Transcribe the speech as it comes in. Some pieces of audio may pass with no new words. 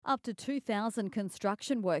Up to 2,000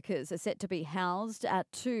 construction workers are set to be housed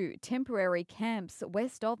at 2 temporary camps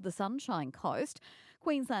west of the Sunshine Coast.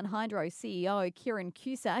 Queensland Hydro CEO Kieran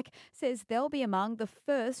Cusack says they'll be among the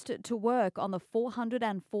first to work on the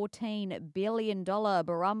 $414 billion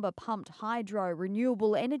Barumba Pumped Hydro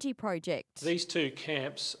renewable energy project. These 2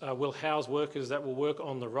 camps will house workers that will work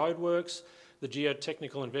on the roadworks, the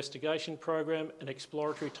geotechnical investigation program, an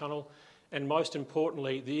exploratory tunnel, and most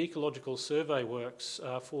importantly, the ecological survey works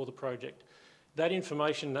for the project. That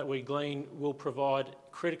information that we glean will provide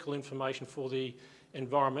critical information for the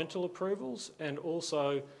environmental approvals and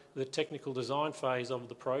also the technical design phase of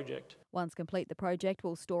the project. Once complete, the project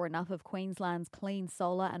will store enough of Queensland's clean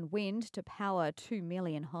solar and wind to power 2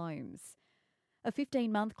 million homes. A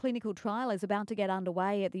 15-month clinical trial is about to get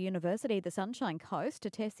underway at the University of the Sunshine Coast to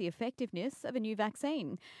test the effectiveness of a new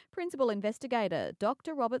vaccine. Principal investigator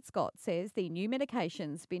Dr. Robert Scott says the new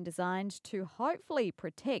medication's been designed to hopefully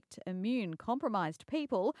protect immune-compromised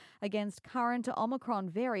people against current Omicron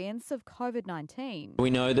variants of COVID-19. We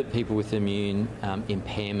know that people with immune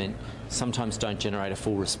impairment sometimes don't generate a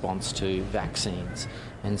full response to vaccines,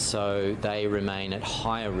 and so they remain at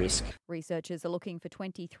higher risk. Researchers are looking for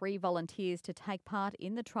 23 volunteers to take part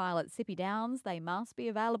in the trial at Sippy Downs. They must be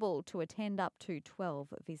available to attend up to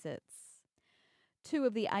 12 visits. 2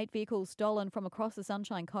 of the 8 vehicles stolen from across the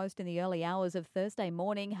Sunshine Coast in the early hours of Thursday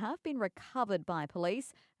morning have been recovered by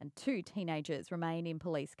police, and 2 teenagers remain in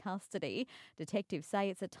police custody. Detectives say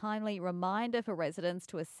it's a timely reminder for residents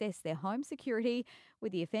to assess their home security,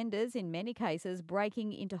 with the offenders in many cases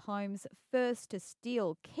breaking into homes first to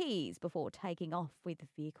steal keys before taking off with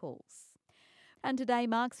vehicles. And today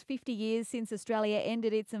marks 50 years since Australia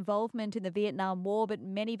ended its involvement in the Vietnam War, but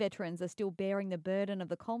many veterans are still bearing the burden of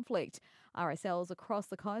the conflict. RSLs across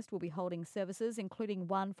the coast will be holding services, including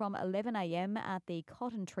one from 11 a.m. at the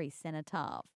Cotton Tree Cenotaph.